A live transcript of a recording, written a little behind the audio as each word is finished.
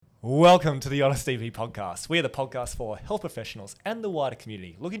Welcome to the Honest EP podcast. We are the podcast for health professionals and the wider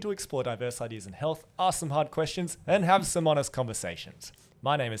community looking to explore diverse ideas in health, ask some hard questions, and have some honest conversations.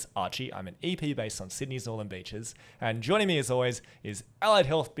 My name is Archie. I'm an EP based on Sydney's Northern Beaches, and joining me as always is allied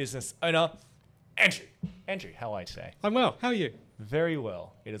health business owner Andrew. Andrew, how are you today? I'm well. How are you? Very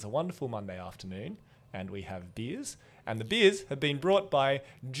well. It is a wonderful Monday afternoon, and we have beers, and the beers have been brought by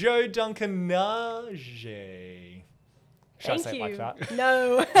Joe Duncanage. Should I say it like that?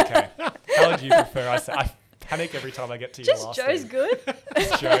 No. Okay. How would you prefer? I panic every time I get to your Just last Joe's name. good.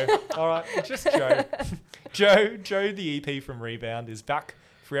 Just Joe. All right, just Joe. Joe, the EP from Rebound, is back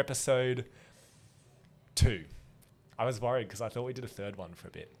for episode 2. I was worried because I thought we did a third one for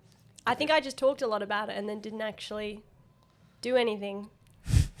a bit. I think I just talked a lot about it and then didn't actually do anything.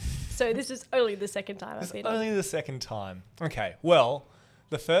 So this is only the second time I've been on. Only the second time. Okay, well,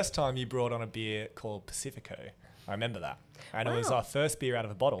 the first time you brought on a beer called Pacifico. I remember that. And It was Wow. our first beer out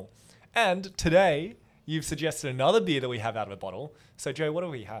of a bottle. And today, you've suggested another beer that we have out of a bottle. So, Joe, what do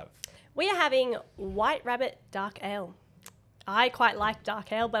we have? We are having White Rabbit Dark Ale. I quite like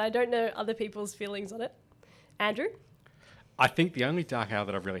dark ale, but I don't know other people's feelings on it. Andrew? I think the only dark ale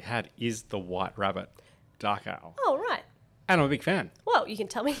that I've really had is the White Rabbit Dark Ale. Oh, right. And I'm a big fan. Well, you can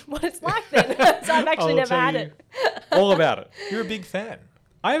tell me what it's like then. So I've actually I'll never tell had you it. all about it. You're a big fan.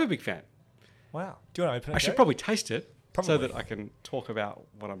 I am a big fan. Wow. Do you want to open it, I should Joe? probably taste it so Probably. that I can talk about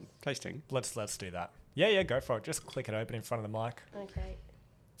what I'm tasting. Let's do that. Yeah, go for it. Just click it open in front of the mic. Okay.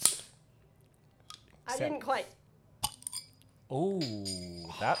 I Set. didn't quite. Ooh,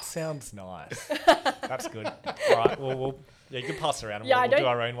 that sounds nice. That's good. All right, well, you can pass it around and Yeah, I we'll do don't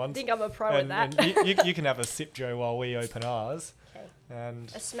our own ones. think I'm a pro at that. And you can have a sip, Joe, while we open ours. Okay.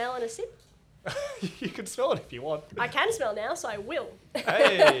 And A smell and a sip. you can smell it if you want. I can smell now, so I will.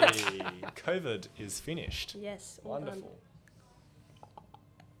 Hey, COVID is finished. Yes. all done. Wonderful.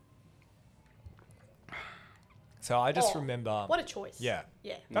 So I just Oh, remember. What a choice. Yeah,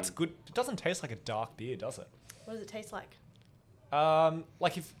 Yeah. that's good. It doesn't taste like a dark beer, does it? What does it taste like?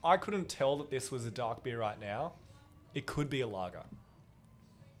 Like if I couldn't tell that this was a dark beer right now, it could be a lager.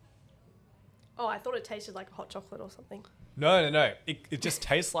 Oh, I thought it tasted like hot chocolate or something. No. It just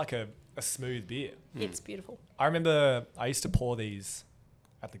tastes like a smooth beer. It's beautiful. I remember I used to pour these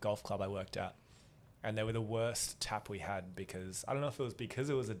at the golf club I worked at, and they were the worst tap we had because I don't know if it was because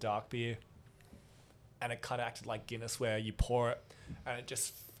it was a dark beer and it kind of acted like Guinness where you pour it and it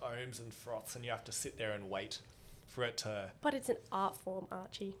just foams and froths and you have to sit there and wait for it to... But it's an art form,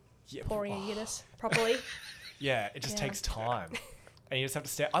 Archie. Yeah, Pouring oh. a Guinness properly. Yeah, it just Yeah. takes time. And you just have to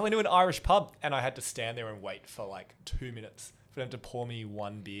stand... I went to an Irish pub and I had to stand there and wait for like 2 minutes for them to pour me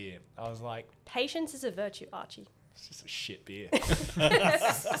one beer. I was like, Patience is a virtue, Archie. it's just a shit beer.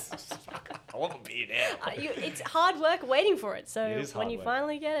 I want a beer now. It's hard work waiting for it. So It is when hard you work.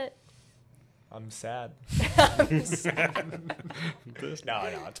 finally get it, I'm sad. Thirsty. No,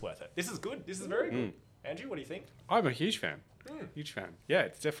 it's worth it. This is good. This is very good. Andrew, what do you think? I'm a huge fan. Huge fan. Yeah,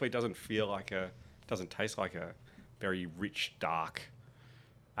 it definitely doesn't taste like a very rich, dark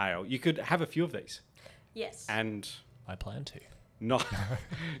ale. You could have a few of these yes. and I plan to.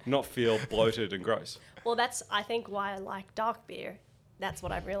 not feel bloated and gross. Well, that's, I think, why I like dark beer. That's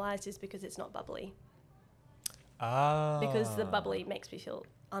what I've realised is because it's not bubbly. Ah. Because the bubbly makes me feel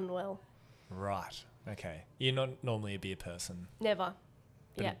unwell. Right. Okay. You're not normally a beer person, Never.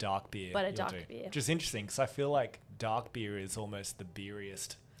 but Yeah. a dark beer. But a you'll dark do. beer. Which is interesting because I feel like dark beer is almost the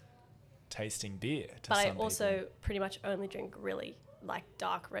beeriest tasting beer to But I some also people. pretty much only drink really like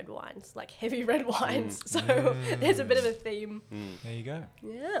dark red wines, like heavy red wines. So there's a bit of a theme. There you go.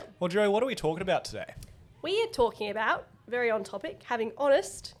 Yeah. Well, Joe, what are we talking about today? We are talking about, very on topic, having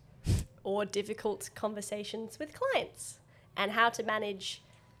honest or difficult conversations with clients and how to manage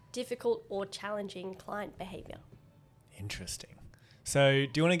difficult or challenging client behavior. Interesting. So,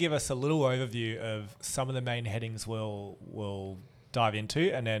 do you want to give us a little overview of some of the main headings we'll dive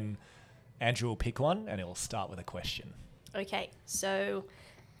into, and then Andrew will pick one, and he'll start with a question. Okay, so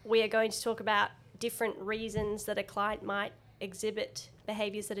we are going to talk about different reasons that a client might exhibit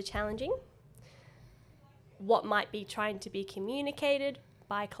behaviors that are challenging, what might be trying to be communicated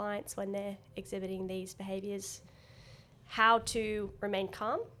by clients when they're exhibiting these behaviors, how to remain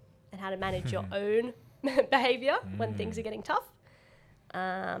calm and how to manage your own behavior when things are getting tough,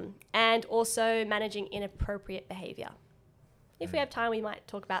 and also managing inappropriate behavior. If we have time, we might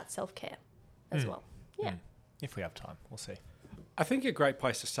talk about self-care as well. Yeah. If we have time, we'll see. I think a great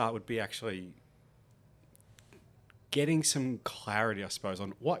place to start would be actually getting some clarity, I suppose,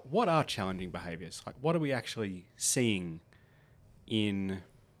 on what are challenging behaviours. Like, what are we actually seeing in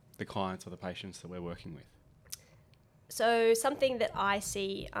the clients or the patients that we're working with? So something that I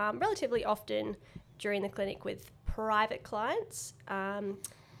see relatively often during the clinic with private clients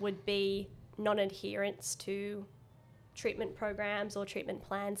would be non-adherence to treatment programs or treatment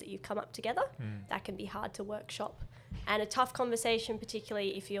plans that you've come up together. That can be hard to workshop. And a tough conversation,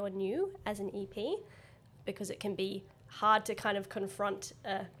 particularly if you're new as an EP, because it can be hard to kind of confront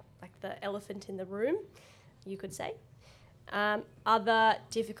like the elephant in the room, you could say. Other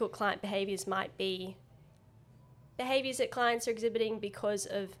difficult client behaviours might be behaviours that clients are exhibiting because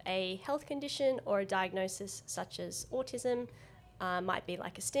of a health condition or a diagnosis such as autism. Might be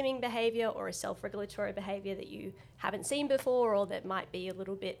like a stimming behaviour or a self-regulatory behaviour that you haven't seen before, or that might be a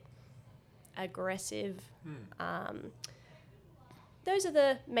little bit aggressive. Those are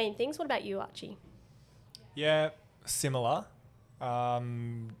the main things. What about you, Archie? Yeah, similar.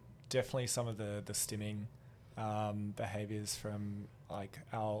 Definitely some of the stimming behaviors from like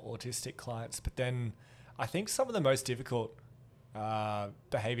our autistic clients. But then I think some of the most difficult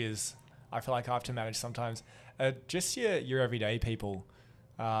behaviors I feel like I have to manage sometimes are just your everyday people,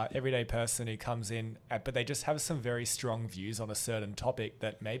 everyday person who comes in, but they just have some very strong views on a certain topic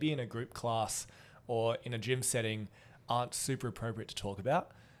that maybe in a group class or in a gym setting aren't super appropriate to talk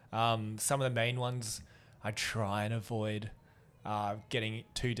about. Some of the main ones I try and avoid getting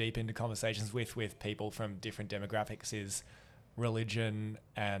too deep into conversations with people from different demographics is religion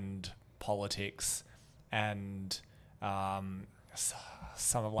and politics and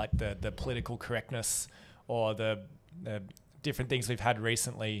some of like the political correctness or the different things we've had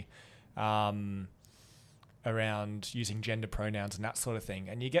recently around using gender pronouns and that sort of thing.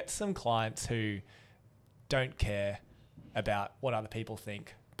 And you get some clients who don't care about what other people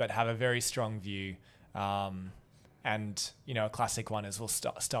think, but have a very strong view. And, you know, a classic one is we'll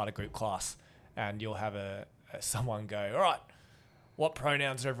start a group class and you'll have someone go, all right, what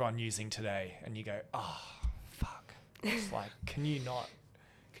pronouns are everyone using today? And you go, oh, fuck. It's like, can you not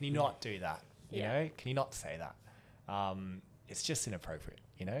do that? You know, can you not say that? It's just inappropriate,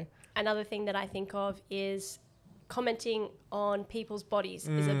 you know? Another thing that I think of is commenting on people's bodies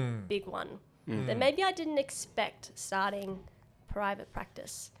is a big one that maybe I didn't expect starting private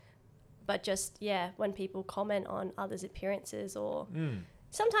practice. But just, when people comment on others' appearances or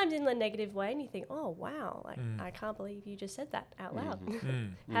sometimes in a negative way and you think, oh, wow, like I can't believe you just said that out loud.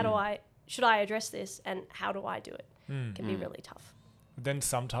 Should I address this and how do I do it? It can be really tough. Then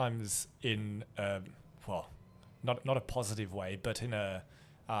sometimes in, not a positive way, but in a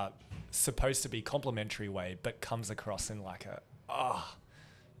supposed to be complimentary way, but comes across in like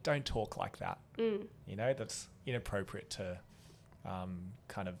don't talk like that. You know, that's inappropriate to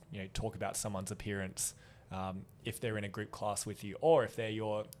kind of, you know, talk about someone's appearance if they're in a group class with you or if they're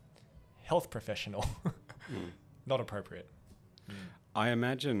your health professional. Not appropriate. I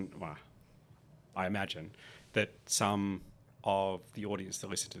imagine that some of the audience that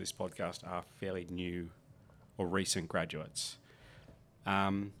listen to this podcast are fairly new or recent graduates.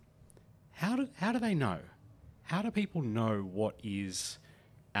 How do they know? How do people know what is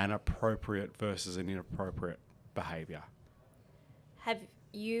an appropriate versus an inappropriate behaviour? Have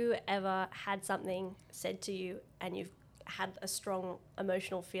you ever had something said to you and you've had a strong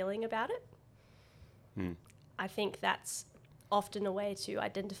emotional feeling about it? I think that's often a way to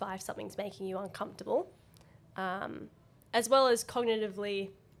identify if something's making you uncomfortable. As well as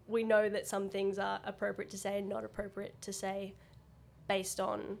cognitively, we know that some things are appropriate to say and not appropriate to say based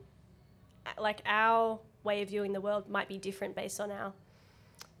on, like, our way of viewing the world might be different based on our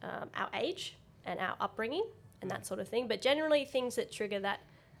age and our upbringing and that sort of thing. But generally things that trigger that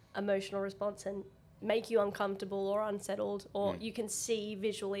emotional response and make you uncomfortable or unsettled, or you can see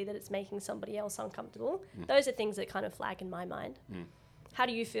visually that it's making somebody else uncomfortable, those are things that kind of flag in my mind. How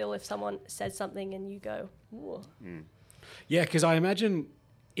do you feel if someone says something and you go, ooh? Yeah, because I imagine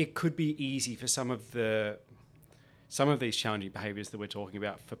it could be easy for some of these challenging behaviours that we're talking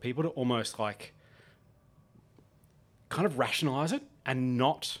about for people to almost like kind of rationalise it and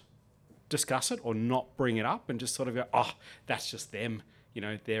not discuss it or not bring it up and just sort of go, oh, that's just them. You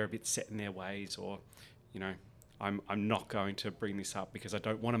know, they're a bit set in their ways, or, you know, I'm not going to bring this up because I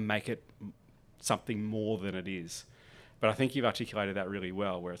don't want to make it something more than it is. But I think you've articulated that really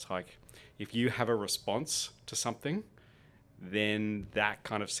well, where it's like, if you have a response to something, then that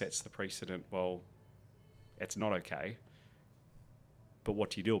kind of sets the precedent. Well, it's not okay, but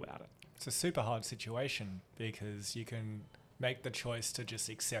what do you do about it? It's a super hard situation because you can make the choice to just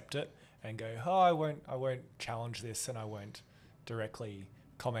accept it and go, oh, I won't challenge this and I won't directly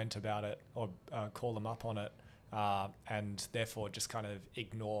comment about it or call them up on it, and therefore just kind of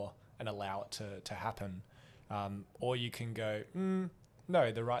ignore and allow it to happen. Or you can go,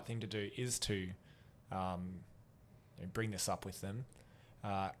 no, the right thing to do is to bring this up with them,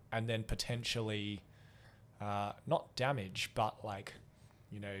 and then potentially not damage, but like,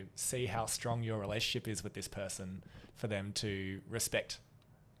 see how strong your relationship is with this person for them to respect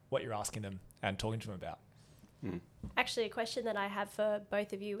what you're asking them and talking to them about. Actually, a question that I have for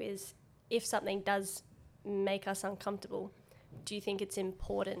both of you is, if something does make us uncomfortable, do you think it's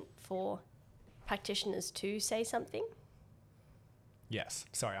important for practitioners to say something? Yes.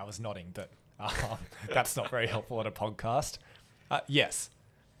 Sorry, I was nodding, but that's not very helpful on a podcast. Yes.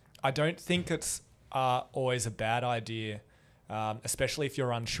 I don't think it's always a bad idea, especially if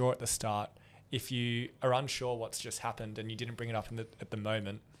you're unsure at the start. If you are unsure what's just happened and you didn't bring it up at the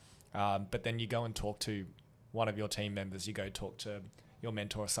moment, but then you go and talk to one of your team members, you go talk to your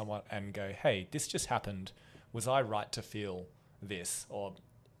mentor or someone and go, hey, this just happened. Was I right to feel this? Or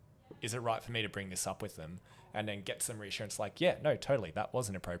is it right for me to bring this up with them? And then get some reassurance like, yeah, no, totally, that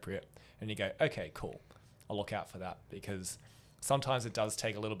wasn't appropriate. And you go, okay, cool. I'll look out for that, because sometimes it does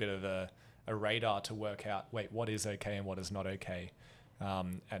take a little bit of a radar to work out, wait, what is okay and what is not okay?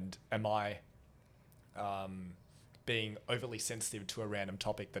 And am I being overly sensitive to a random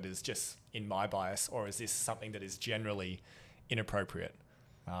topic that is just in my bias, or is this something that is generally inappropriate?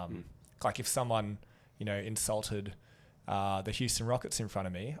 Like if someone, insulted the Houston Rockets in front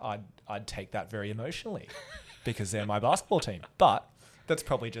of me, I'd take that very emotionally because they're my basketball team. But that's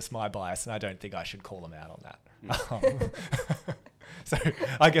probably just my bias, and I don't think I should call them out on that. So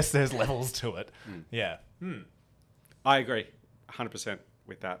I guess there's levels to it. Yeah. I agree 100%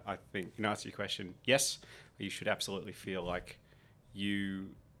 with that. I think, in answer to your question, yes, you should absolutely feel like you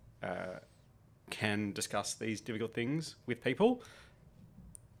can discuss these difficult things with people.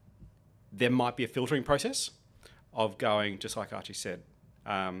 There might be a filtering process of going, just like Archie said,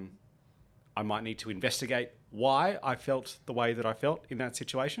 I might need to investigate why I felt the way that I felt in that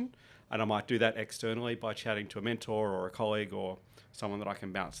situation. And I might do that externally by chatting to a mentor or a colleague or someone that I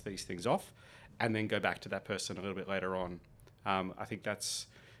can bounce these things off, and then go back to that person a little bit later on. I think that's,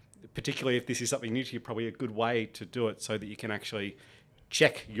 particularly if this is something new to you, probably a good way to do it, so that you can actually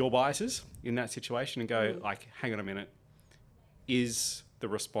check your biases in that situation and go, like, hang on a minute, is the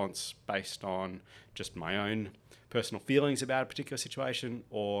response based on just my own personal feelings about a particular situation,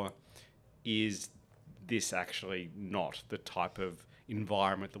 or is this actually not the type of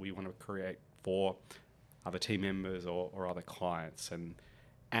environment that we want to create for other team members or other clients?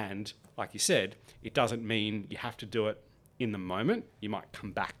 And like you said, it doesn't mean you have to do it in the moment. You might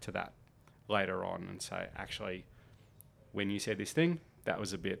come back to that later on and say, actually, when you said this thing, that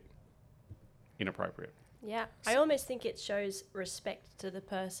was a bit inappropriate. Yeah, I almost think it shows respect to the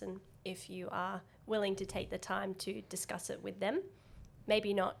person if you are willing to take the time to discuss it with them.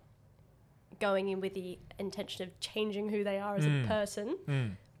 Maybe not going in with the intention of changing who they are as a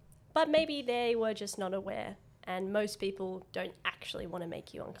person, but maybe they were just not aware. And most people don't actually want to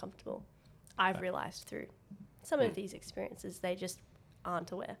make you uncomfortable. I've realized through some of these experiences, they just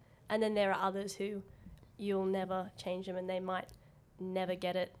aren't aware. And then there are others who you'll never change them, and they might never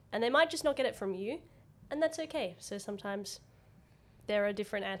get it. And they might just not get it from you, and that's okay. So sometimes there are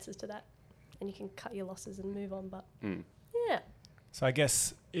different answers to that, and you can cut your losses and move on. But yeah. So I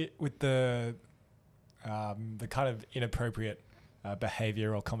guess with the kind of inappropriate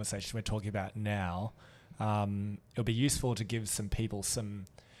behavior or conversation we're talking about now, it'll be useful to give some people some,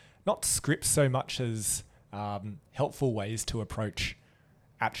 not scripts so much as helpful ways to approach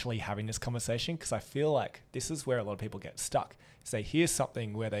actually having this conversation, because I feel like this is where a lot of people get stuck. So they hear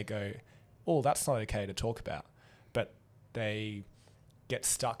something where they go, oh, that's not okay to talk about, but they get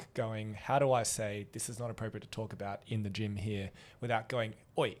stuck going, how do I say this is not appropriate to talk about in the gym here without going,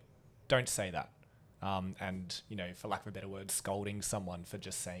 oi, don't say that. And, for lack of a better word, scolding someone for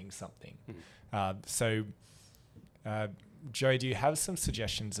just saying something. So, Joe, do you have some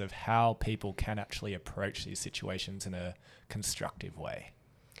suggestions of how people can actually approach these situations in a constructive way?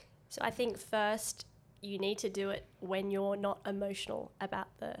 So I think first you need to do it when you're not emotional about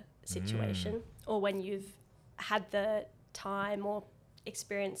the situation, or when you've had the time or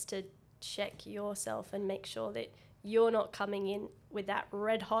experience to check yourself and make sure that you're not coming in with that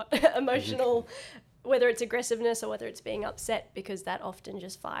red hot emotional, whether it's aggressiveness or whether it's being upset, because that often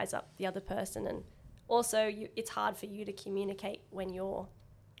just fires up the other person. And also it's hard for you to communicate when you're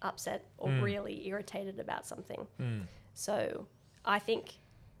upset or really irritated about something. So I think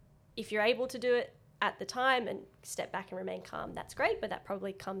if you're able to do it at the time and step back and remain calm, that's great, but that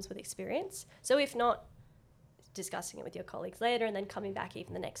probably comes with experience. So if not, discussing it with your colleagues later and then coming back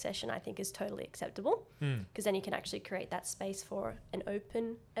even the next session, I think is totally acceptable, because then you can actually create that space for an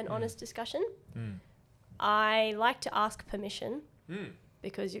open and honest discussion. I like to ask permission,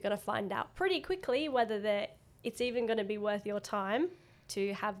 because you're going to find out pretty quickly whether they're it's even going to be worth your time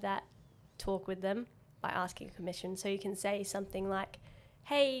to have that talk with them by asking permission. So you can say something like,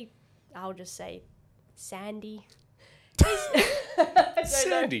 hey, I'll just say Sandy.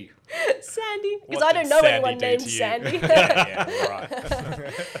 Sandy. Sandy. Because What I don't did know Sandy anyone do named to you? Sandy. Yeah,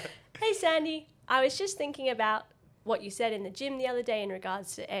 right. Hey, Sandy, I was just thinking about what you said in the gym the other day in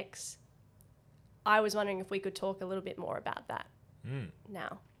regards to X. I was wondering if we could talk a little bit more about that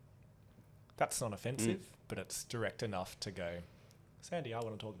now. That's not offensive, but it's direct enough to go, Sandy, I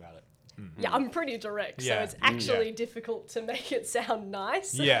want to talk about it. Yeah, I'm pretty direct, Yeah. so it's actually difficult to make it sound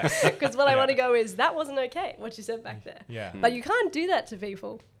nice. Yes. Because what I want to go is, that wasn't okay, what you said back there. Yeah. But you can't do that to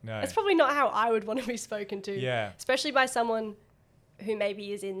people. No. That's probably not how I would want to be spoken to. Yeah. Especially by someone who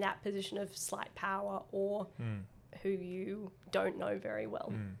maybe is in that position of slight power or who you don't know very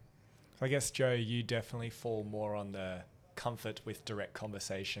well. I guess, Joe, you definitely fall more on the comfort with direct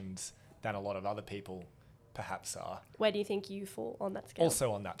conversations than a lot of other people perhaps are. Where do you think you fall on that scale?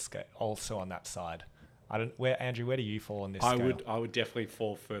 Also on that scale, also on that side. Andrew, where do you fall on this I scale? would definitely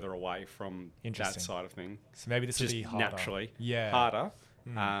fall further away from that Interesting. side of things. So maybe this would Just be harder. naturally Yeah. harder.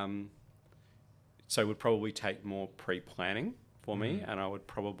 So it would probably take more pre-planning for me, and I would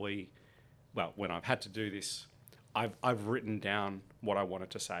probably, well, when I've had to do this, I've written down what I wanted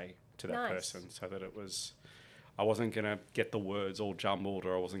to say to that Nice. person, so that I wasn't going to get the words all jumbled,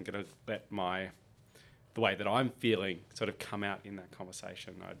 or I wasn't going to let the way that I'm feeling sort of come out in that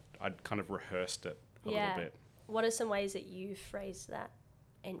conversation. I'd kind of rehearsed it a little bit. What are some ways that you phrase that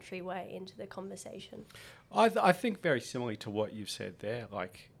entryway into the conversation? I think very similarly to what you've said there,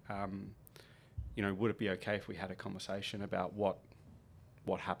 like, would it be okay if we had a conversation about what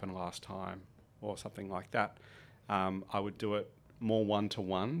happened last time or something like that? I would do it more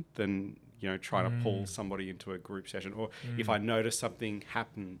one-to-one than, trying to pull somebody into a group session. Or if I notice something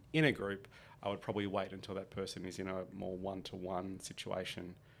happen in a group, I would probably wait until that person is in a more one-to-one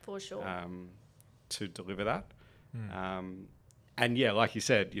situation. For sure. To deliver that. And yeah, like you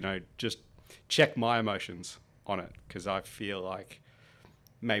said, just check my emotions on it, because I feel like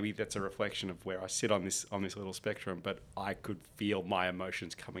maybe that's a reflection of where I sit on this little spectrum, but I could feel my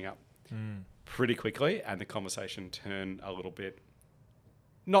emotions coming up pretty quickly, and the conversation turn a little bit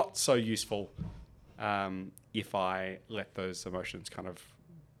not so useful if I let those emotions kind of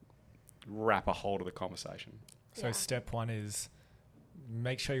wrap a hold of the conversation. So step one is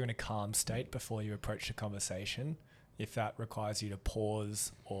make sure you're in a calm state before you approach the conversation. If that requires you to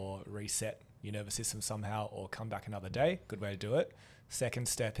pause or reset your nervous system somehow or come back another day, good way to do it. Second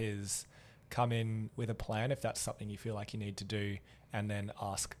step is come in with a plan if that's something you feel like you need to do, and then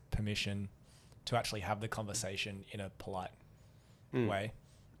ask permission to actually have the conversation in a polite way.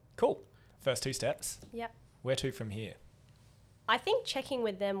 Cool. First two steps. Yep. Where to from here? I think checking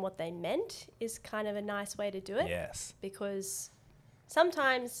with them what they meant is kind of a nice way to do it. Yes. Because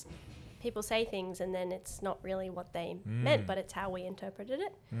sometimes people say things and then it's not really what they meant, but it's how we interpreted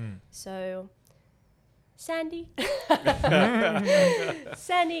it. So, Sandy,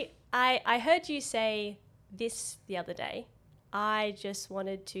 Sandy, I heard you say this the other day. I just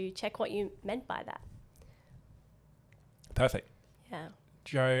wanted to check what you meant by that. Perfect. Yeah.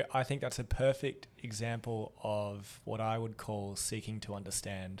 Joe, I think that's a perfect example of what I would call seeking to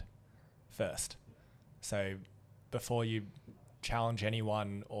understand first. So before you challenge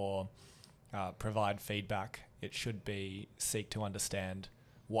anyone or provide feedback, it should be seek to understand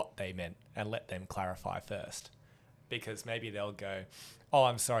what they meant and let them clarify first. Because maybe they'll go, oh,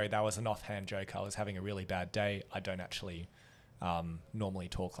 I'm sorry, that was an offhand joke. I was having a really bad day. I don't actually normally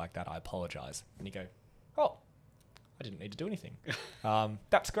talk like that. I apologize. And you go, oh, I didn't need to do anything.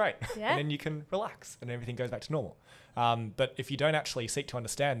 That's great. Yeah. And then you can relax and everything goes back to normal. But if you don't actually seek to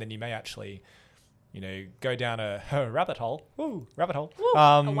understand, then you may actually, go down a rabbit hole. Ooh, rabbit hole. Woo,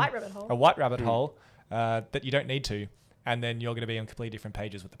 a white rabbit hole. A white rabbit hole that you don't need to. And then you're going to be on completely different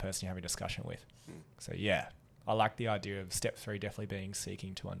pages with the person you're having a discussion with. So yeah, I like the idea of step 3 definitely being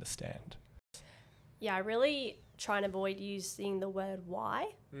seeking to understand. Yeah, I really try and avoid using the word why.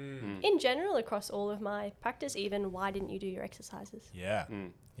 In general, across all of my practice, even why didn't you do your exercises? Yeah.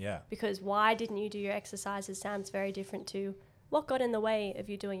 Yeah. Because why didn't you do your exercises sounds very different to what got in the way of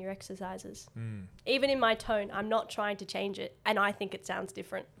you doing your exercises. Even in my tone, I'm not trying to change it, and I think it sounds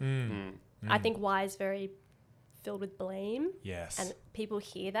different. I think why is very filled with blame. Yes. And people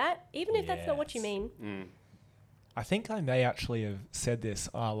hear that, even if that's not what you mean. I think I may actually have said this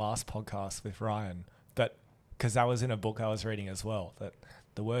on our last podcast with Ryan, but because that was in a book I was reading as well, that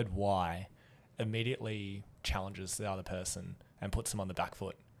the word why immediately challenges the other person and puts them on the back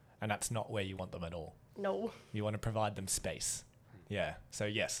foot. And that's not where you want them at all. No. You want to provide them space. Yeah. So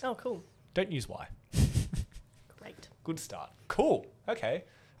yes. Oh, cool. Don't use why. Good start. Cool. Okay.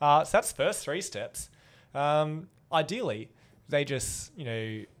 So that's first 3 steps. Ideally, they just,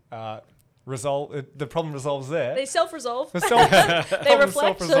 resolve the problem resolves there. They self-resolve. They reflect.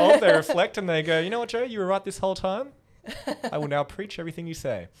 Self-resolve. They reflect and they go, you know what, Joe, you were right this whole time. I will now preach everything you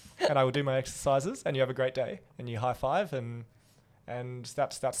say, and I will do my exercises, and you have a great day, and you high five, and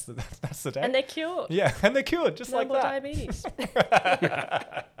that's the day. And they're cured. Yeah, and they're cured just No like more that. diabetes.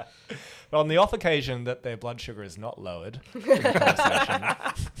 But on the off occasion that their blood sugar is not lowered, in the conversation,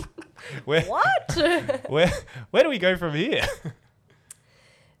 What? where do we go from here?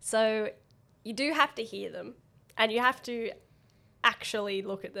 So you do have to hear them, and you have to actually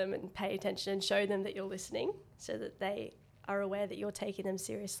look at them and pay attention and show them that you're listening, so that they are aware that you're taking them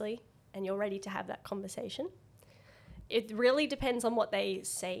seriously and you're ready to have that conversation. It really depends on what they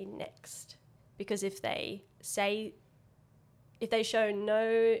say next, because if they show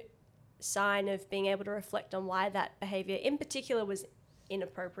no sign of being able to reflect on why that behavior in particular was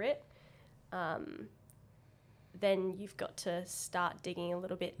inappropriate, then you've got to start digging a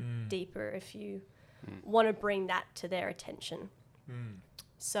little bit deeper if you want to bring that to their attention.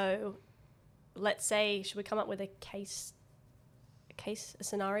 So let's say, should we come up with a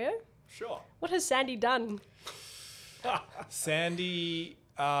scenario? Sure. What has Sandy done? Sandy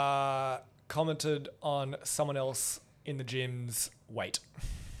commented on someone else in the gym's weight.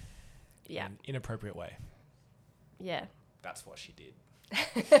 Yeah. In an inappropriate way. Yeah. That's what she did.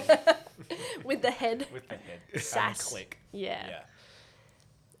 With the head. With the head. Sass. And click. Yeah.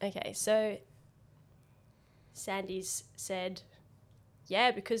 Okay, so Sandy's said,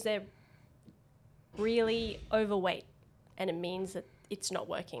 yeah, because they're really overweight and it means that it's not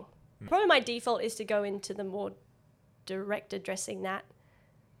working. Probably my default is to go into the more direct addressing that.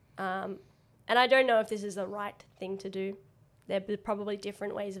 And I don't know if this is the right thing to do. There are probably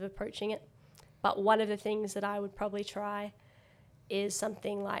different ways of approaching it. But one of the things that I would probably try is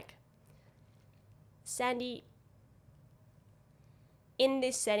something like, Sandy, in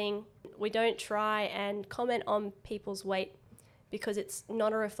this setting, we don't try and comment on people's weight because it's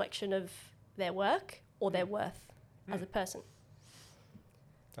not a reflection of their work or their worth as a person.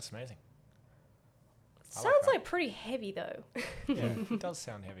 That's amazing. Sounds like pretty heavy though. Yeah, it does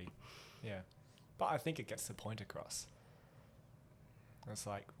sound heavy. Yeah. But I think it gets the point across. It's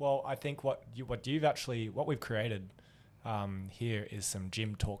like, well, I think what we've created here is some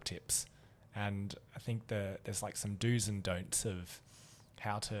gym talk tips. And I think there's like some do's and don'ts of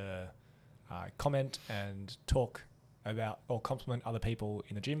how to comment and talk about or compliment other people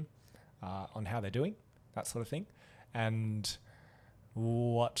in the gym on how they're doing, that sort of thing. And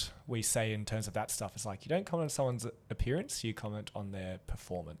what we say in terms of that stuff is like, you don't comment on someone's appearance, you comment on their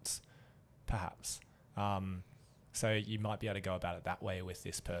performance, perhaps. So you might be able to go about it that way with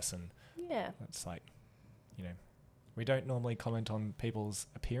this person. Yeah. It's like, we don't normally comment on people's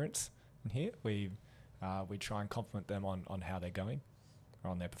appearance in here. We try and compliment them on how they're going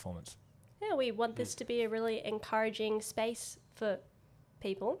or on their performance. Yeah, we want this to be a really encouraging space for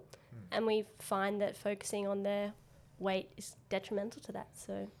people. And we find that focusing on their weight is detrimental to that.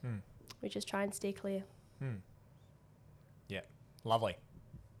 So we just try and steer clear. Yeah, lovely.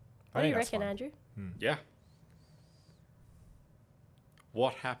 What do you reckon, Andrew? Yeah.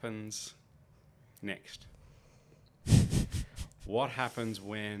 What happens next? What happens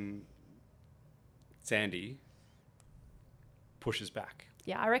when Sandy pushes back?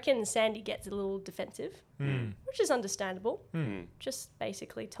 Yeah, I reckon Sandy gets a little defensive, which is understandable. Just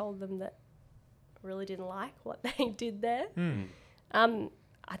basically told them that I really didn't like what they did there.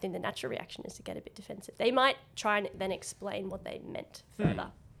 I think the natural reaction is to get a bit defensive. They might try and then explain what they meant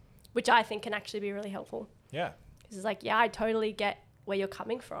further, which I think can actually be really helpful. Yeah. Because it's like, yeah, I totally get where you're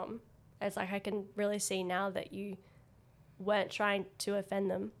coming from. It's like, I can really see now that you weren't trying to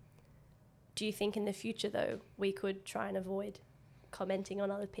offend them. Do you think in the future, though, we could try and avoid commenting on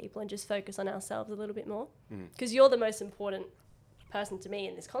other people and just focus on ourselves a little bit more? Because you're the most important person to me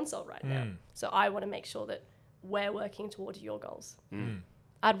in this consult right now. So I want to make sure that we're working towards your goals.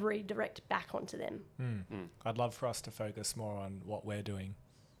 I'd redirect back onto them. I'd love for us to focus more on what we're doing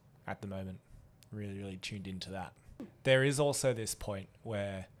at the moment. Really, really tuned into that. There is also this point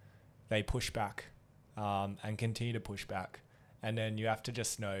where they push back and continue to push back. And then you have to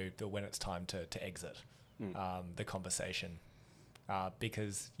just know that when it's time to exit the conversation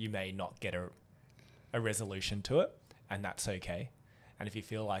because you may not get a resolution to it, and that's okay. And if you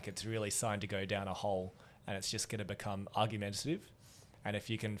feel like it's really starting to go down a hole and it's just going to become argumentative, and if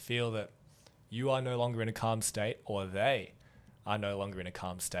you can feel that you are no longer in a calm state or they are no longer in a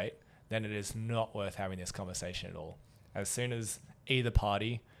calm state, then it is not worth having this conversation at all. As soon as either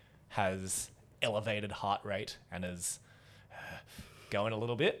party has elevated heart rate and is going a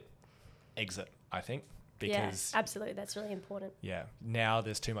little bit, exit, I think. Because, yeah, absolutely. That's really important. yeah, now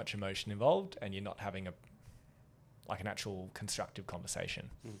there's too much emotion involved and you're not having an actual constructive conversation.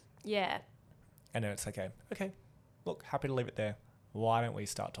 Yeah. And then it's okay, look, happy to leave it there. Why don't we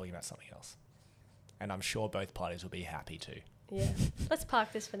start talking about something else? And I'm sure both parties will be happy to. Yeah. Let's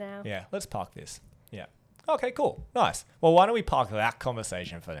park this for now. Yeah, let's park this. Yeah. Okay, cool. Nice. Well, why don't we park that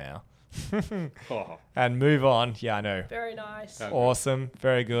conversation for now Oh, and move on? Yeah, I know. Very nice. Awesome.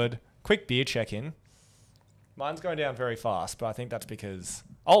 Very good. Quick beer check-in. Mine's going down very fast, but I think that's because...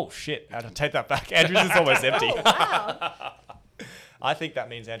 Oh, shit. I have to take that back. Andrew's is almost empty. Oh, wow. I think that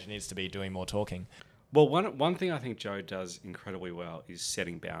means Andrew needs to be doing more talking. well, one thing I think Joe does incredibly well is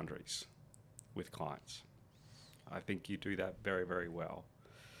setting boundaries with clients. I think you do that very, very well.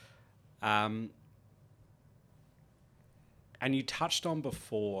 And you touched on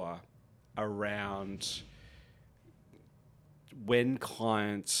before around when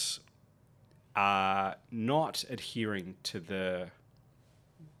clients are not adhering to the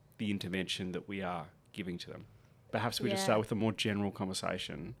intervention that we are giving to them. Perhaps we just Yeah. start with a more general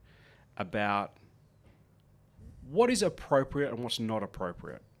conversation about what is appropriate and what's not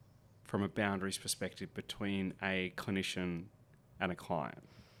appropriate from a boundaries perspective between a clinician and a client.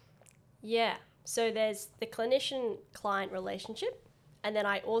 Yeah. So there's the clinician-client relationship, and then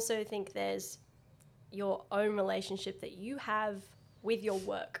I also think there's your own relationship that you have with your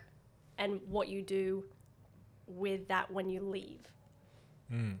work and what you do with that when you leave.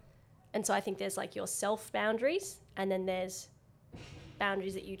 And so I think there's like your self boundaries, and then there's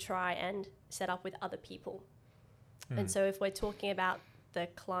boundaries that you try and set up with other people. And so if we're talking about the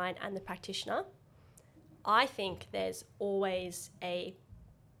client and the practitioner, I think there's always a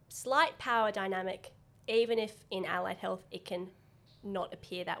slight power dynamic, even if in allied health it can not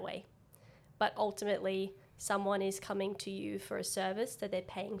appear that way. But ultimately, someone is coming to you for a service that they're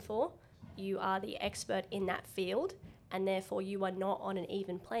paying for. You are the expert in that field, and therefore you are not on an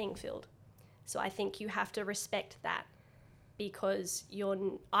even playing field. So I think you have to respect that, because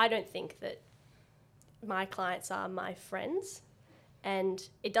I don't think that my clients are my friends, and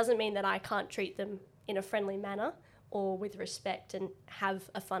it doesn't mean that I can't treat them in a friendly manner or with respect and have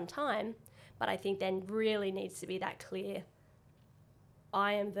a fun time, but I think then really needs to be that clear.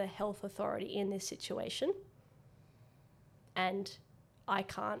 I am the health authority in this situation, and I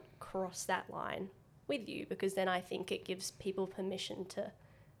can't cross that line with you, because then I think it gives people permission to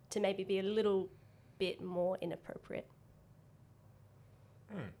maybe be a little bit more inappropriate.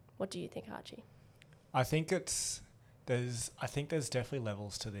 What do you think, Archie? I think there's definitely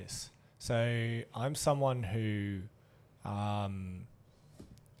levels to this. So I'm someone who I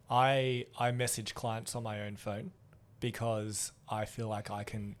message clients on my own phone because I feel like I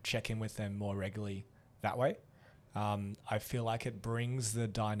can check in with them more regularly that way. I feel like it brings the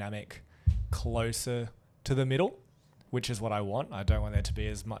dynamic closer to the middle, which is what I want. I don't want there to be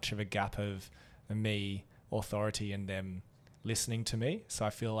as much of a gap of me, authority, and them listening to me. So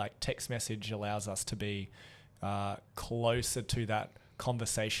I feel like text message allows us to be closer to that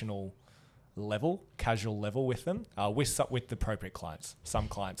conversational level, casual level with them, with the appropriate clients. Some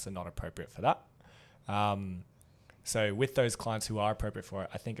clients are not appropriate for that. So with those clients who are appropriate for it,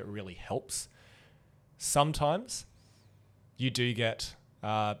 I think it really helps. Sometimes you do get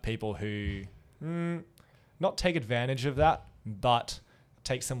people who not take advantage of that, but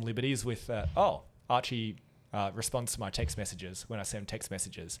take some liberties with, Archie responds to my text messages when I send text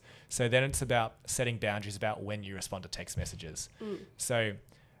messages. So then it's about setting boundaries about when you respond to text messages. So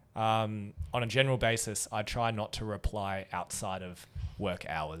on a general basis, I try not to reply outside of work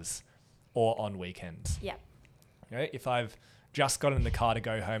hours or on weekends. Yeah. You know, if I've just got in the car to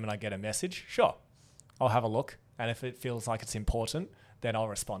go home and I get a message, sure, I'll have a look. And if it feels like it's important, then I'll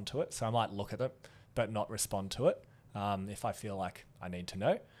respond to it. So I might look at it, but not respond to it if I feel like I need to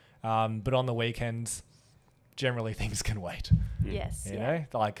know. But on the weekends, generally things can wait. Yes. You know,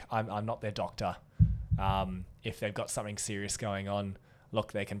 like I'm not their doctor. If they've got something serious going on,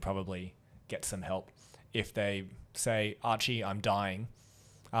 look, they can probably get some help. If they say, Archie, I'm dying,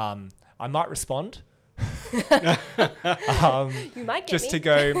 I might respond. You might get just me. to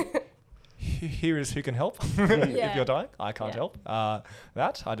go, here is who can help. If Yeah. you're dying, I can't Yeah. help.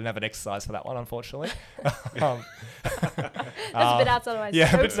 That I didn't have an exercise for that one, unfortunately. That's a bit outside of my Yeah, a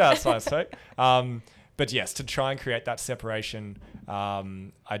scope. bit outside scope. But yes, to try and create that separation,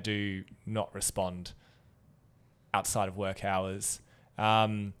 I do not respond outside of work hours.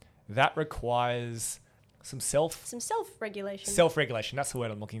 That requires some self-regulation. self-regulation. That's the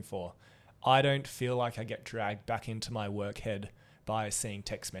word I'm looking for. I don't feel like I get dragged back into my work head by seeing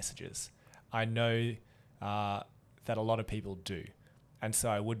text messages. I know that a lot of people do. And so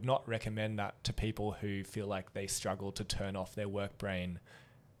I would not recommend that to people who feel like they struggle to turn off their work brain,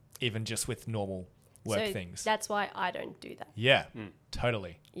 even just with normal work things. That's why I don't do that. Yeah,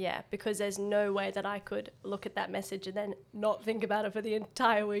 totally. Yeah, because there's no way that I could look at that message and then not think about it for the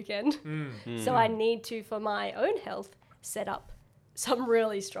entire weekend. So I need to, for my own health, set up some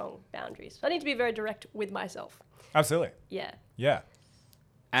really strong boundaries. I need to be very direct with myself. Absolutely. Yeah. Yeah.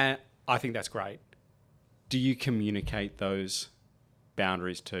 And I think that's great. Do you communicate those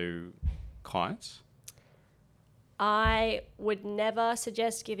boundaries to clients? I would never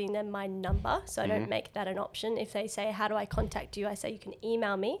suggest giving them my number, so I don't make that an option. If they say, how do I contact you? I say, you can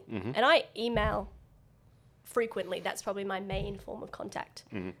email me. And I email frequently. That's probably my main form of contact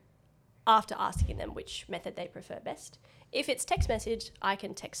after asking them which method they prefer best. If it's text message, I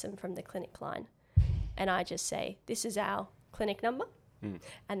can text them from the clinic line. And I just say, this is our clinic number.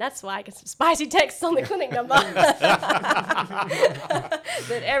 And that's why I get some spicy texts on the clinic number that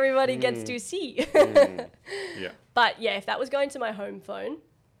everybody gets to see. Yeah. But yeah, if that was going to my home phone,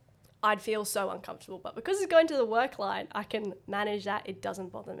 I'd feel so uncomfortable. But because it's going to the work line, I can manage that. It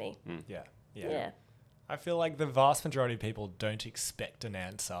doesn't bother me. Yeah. I feel like the vast majority of people don't expect an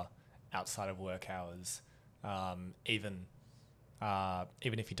answer outside of work hours, even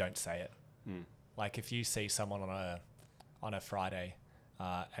if you don't say it. Like if you see someone on a Friday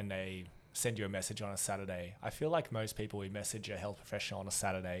and they send you a message on a Saturday, I feel like most people who message a health professional on a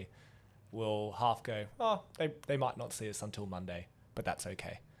Saturday will half go, oh, they might not see us until Monday, but that's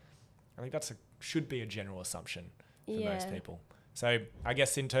okay. I think should be a general assumption for most people. So I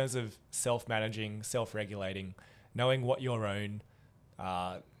guess in terms of self-managing, self-regulating, knowing what your own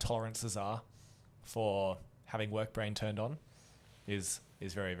tolerances are for having work brain turned on is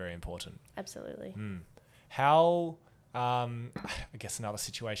very, very important. Absolutely. How, I guess another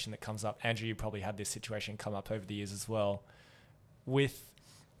situation that comes up, Andrew, you probably had this situation come up over the years as well, with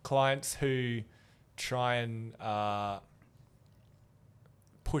clients who try and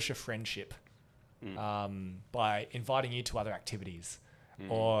push a friendship by inviting you to other activities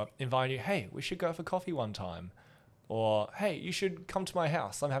or inviting you, hey, we should go for coffee one time, or hey, you should come to my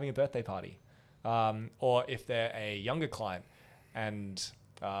house, I'm having a birthday party. Or if they're a younger client and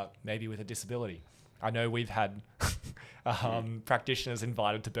maybe with a disability. I know we've had practitioners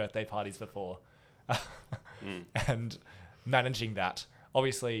invited to birthday parties before. And managing that,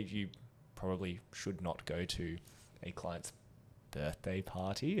 obviously you probably should not go to a client's birthday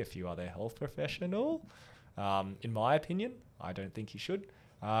party if you are their health professional. In my opinion, I don't think you should.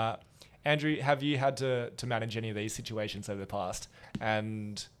 Andrew, have you had to manage any of these situations over the past?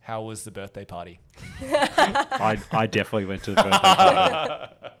 And how was the birthday party? I definitely went to the birthday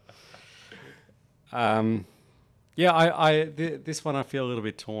party. This one I feel a little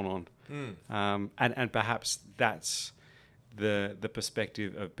bit torn on. And perhaps that's the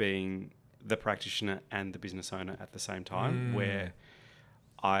perspective of being the practitioner and the business owner at the same time, where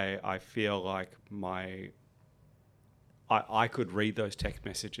I feel like I could read those text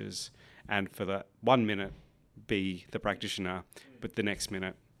messages and for that 1 minute be the practitioner, but the next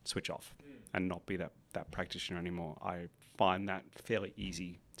minute switch off and not be that practitioner anymore. I find that fairly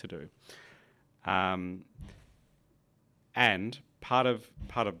easy to do. And part of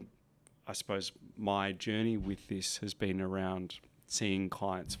I suppose my journey with this has been around seeing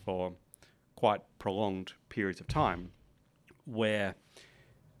clients for quite prolonged periods of time where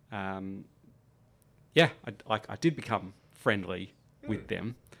I did become friendly with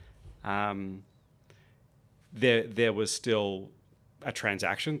them. There was still a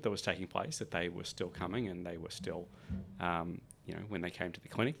transaction that was taking place, that they were still coming and they were still, when they came to the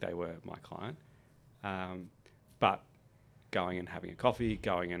clinic, they were my client. But going and having a coffee,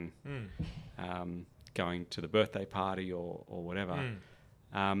 going and going to the birthday party or whatever,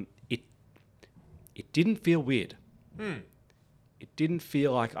 it didn't feel weird. It didn't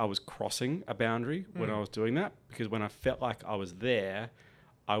feel like I was crossing a boundary when I was doing that, because when I felt like I was there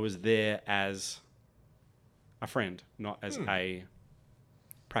as a friend, not as a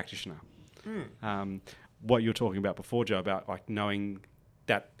practitioner. What you were talking about before, Joe, about like knowing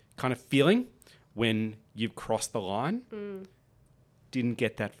that kind of feeling when you've crossed the line, didn't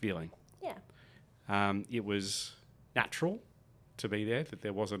get that feeling. Yeah. It was natural to be there, that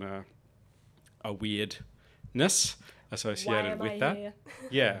there wasn't a weirdness associated with that. Here?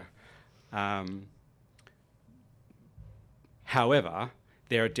 Yeah. However,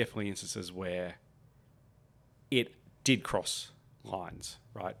 there are definitely instances where it did cross lines,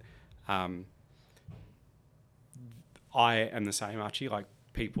 right? I am the same, Archie. Like,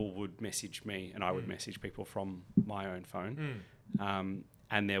 people would message me and I would message people from my own phone.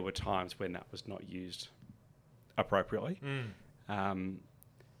 and there were times when that was not used appropriately.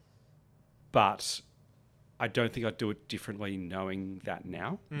 But I don't think I'd do it differently knowing that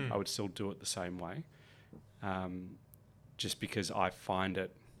now. I would still do it the same way. Just because I find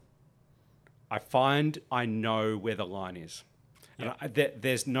I know where the line is. Yeah. And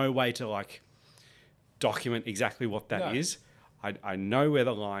there's no way to like document exactly what that is. I know where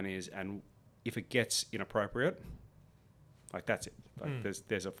the line is, and if it gets inappropriate, like that's it. Like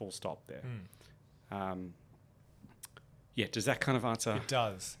there's a full stop there. Yeah, does that kind of answer? It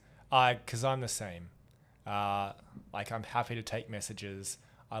does. Because I'm the same. Like I'm happy to take messages.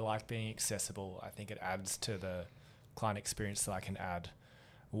 I like being accessible. I think it adds to the client experience that I can add.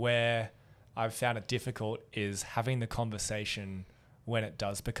 Where I've found it difficult is having the conversation when it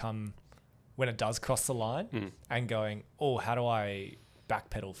does cross the line and going, oh, how do I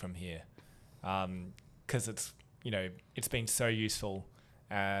backpedal from here? Because it's been so useful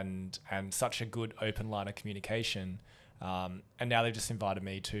and such a good open line of communication. And now they've just invited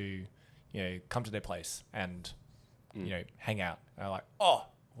me to, come to their place and, hang out. And I'm like, oh,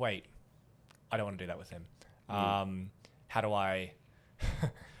 wait, I don't want to do that with them. How do I,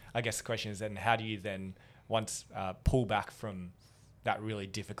 I guess the question is then, how do you then once pull back from that really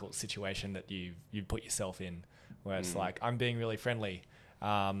difficult situation that you put yourself in, where it's like, I'm being really friendly,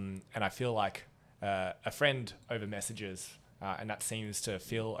 and I feel like a friend over messages, and that seems to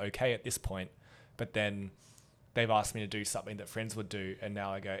feel okay at this point, but then they've asked me to do something that friends would do, and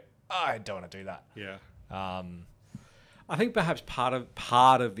now I go, I don't want to do that. Yeah. I think perhaps part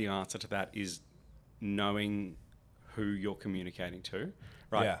of the answer to that is knowing who you're communicating to,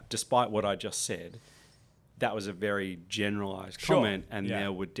 right? Yeah. Despite what I just said, that was a very generalized comment, and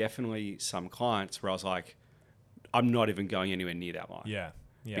there were definitely some clients where I was like, I'm not even going anywhere near that line. Yeah.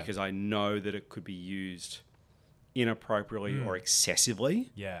 Because I know that it could be used inappropriately or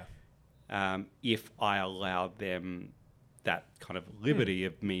excessively. Yeah. If I allowed them that kind of liberty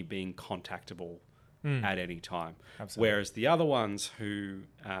of me being contactable at any time. Absolutely. Whereas the other ones who,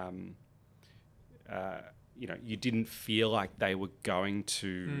 you didn't feel like they were going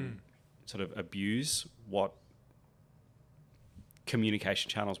to sort of abuse what communication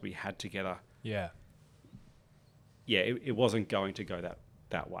channels we had together. Yeah. Yeah, it wasn't going to go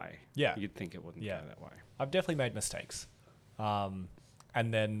that way. Yeah. You'd think it wouldn't go that way. I've definitely made mistakes. And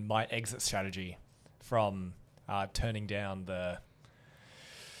then my exit strategy from turning down the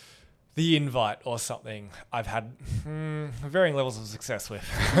invite or something, I've had varying levels of success with.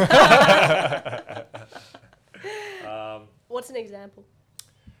 What's an example?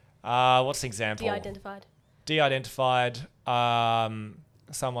 What's an example? De-identified.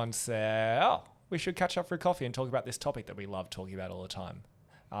 Someone said, oh, we should catch up for a coffee and talk about this topic that we love talking about all the time.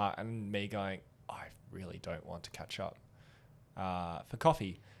 And me going, I really don't want to catch up for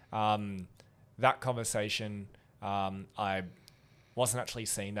coffee. That conversation, I wasn't actually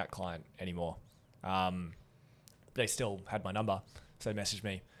seeing that client anymore. They still had my number, so they messaged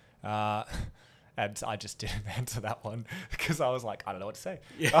me. And I just didn't answer that one because I was like, I don't know what to say.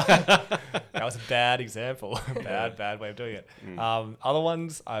 That was a bad example, bad way of doing it. Other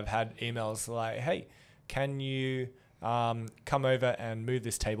ones, I've had emails like, hey, can you come over and move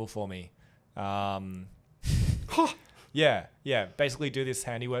this table for me? Yeah. Basically do this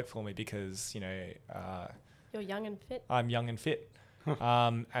handiwork for me because, You're young and fit. I'm young and fit.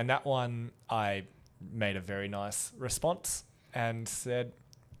 And that one, I made a very nice response and said,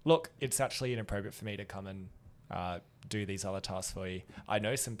 look, it's actually inappropriate for me to come and do these other tasks for you. I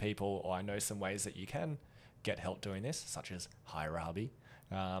know some people, or I know some ways that you can get help doing this, such as hire a hubby,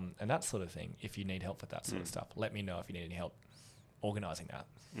 and that sort of thing. If you need help with that sort of stuff, let me know if you need any help organising that.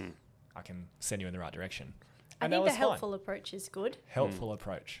 I can send you in the right direction. I think the helpful approach is good. Helpful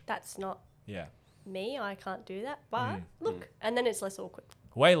approach. That's not Yeah. me. I can't do that. But look, and then it's less awkward.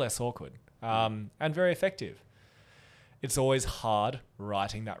 Way less awkward, and very effective. It's always hard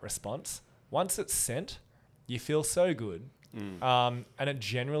writing that response. Once it's sent, you feel so good, and it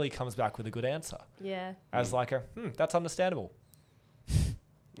generally comes back with a good answer. Yeah. As like that's understandable.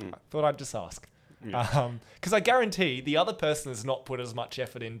 I thought I'd just ask. Because I guarantee the other person has not put as much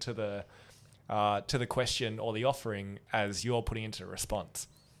effort into the question or the offering as you're putting into the response.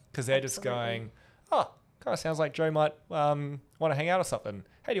 Because they're just going, oh, kind of sounds like Joe might want to hang out or something.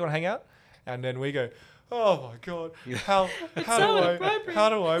 Hey, do you want to hang out? And then we go, oh my God, how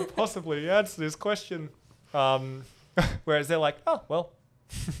do I possibly answer this question? Whereas they're like, oh, well,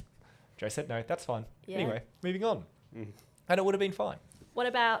 Joe said no, that's fine. Yeah. Anyway, moving on. And it would have been fine. What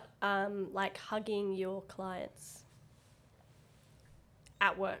about like hugging your clients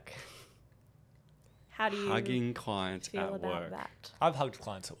at work? How do you Hugging clients feel at about work. that? I've hugged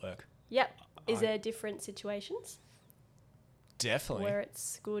clients at work. Yep. Is I- there different situations Definitely. where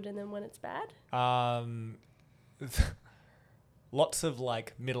it's good and then when it's bad? Lots of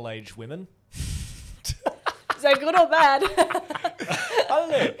like middle-aged women. Is that good or bad? I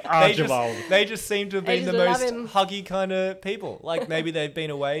don't know. Archibald. They just seem to have They been the just most love him. huggy kind of people. Like maybe they've been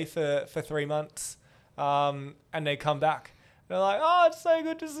away for 3 months, and they come back. They're like, "Oh, it's so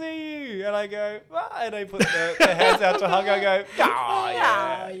good to see you," and I go, "Ah," and they put their hands out to hug. I go, "Oh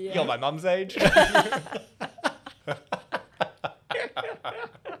yeah, Oh, yeah. you're my mum's age."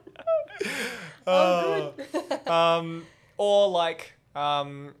 Oh, Or like, I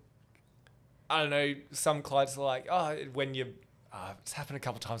don't know, some clients are like, oh, when you, it's happened a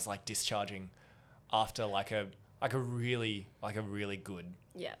couple of times, like discharging after like a really good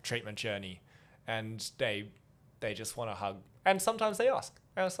Yeah. treatment journey, and they just want a hug, and sometimes they ask,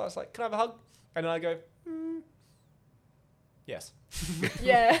 and so I was like, can I have a hug? And then I go, yes.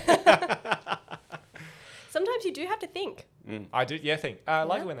 Yeah. Sometimes you do have to think. I do, yeah, think. I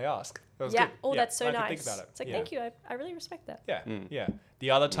like Yeah. it when they ask. That was Yeah. good. Oh, that's so I nice. can think about it. It's like, Yeah. thank you. I really respect that. Yeah, yeah.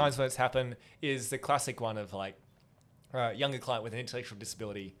 The other times when it's happened is the classic one of like a younger client with an intellectual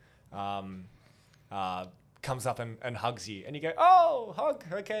disability comes up and hugs you, and you go, "Oh, hug,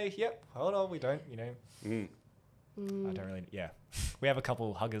 okay, yep, hold on, we don't, I don't really, yeah." We have a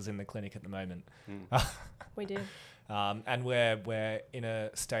couple huggers in the clinic at the moment, We do. and we're in a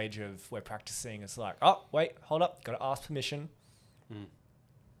stage of we're practicing. It's like, oh, wait, hold up, got to ask permission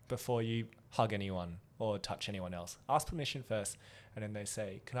before you hug anyone or touch anyone else. Ask permission first, and then they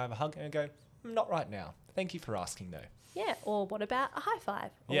say, "Can I have a hug?" And I go, "Not right now. Thank you for asking, though." Yeah. Or what about a high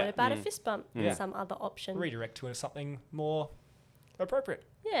five? Or Yeah. what about a fist bump? Yeah. Some other option. Redirect to something more appropriate.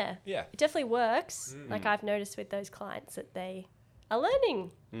 Yeah. Yeah. It definitely works. Like I've noticed with those clients that they are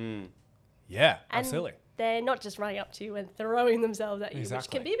learning. Yeah, And absolutely. they're not just running up to you and throwing themselves at you, which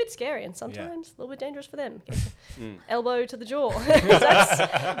Exactly. can be a bit scary and sometimes a little bit dangerous for them. Mm. Elbow to the jaw.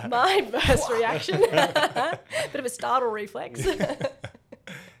 That's my first reaction. Bit of a startle reflex.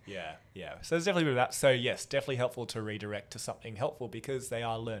 Yeah, yeah. So there's definitely a bit of that. So yes, definitely helpful to redirect to something helpful because they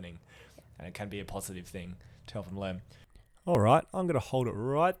are learning, and it can be a positive thing to help them learn. All right, I'm going to hold it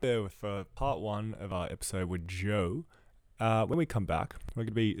right there with part 1 of our episode with Joe. When we come back, we're going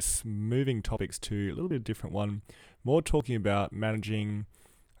to be moving topics to a little bit different one, more talking about managing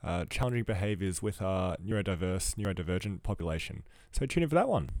challenging behaviours with our neurodiverse, neurodivergent population. So tune in for that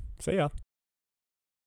one. See ya.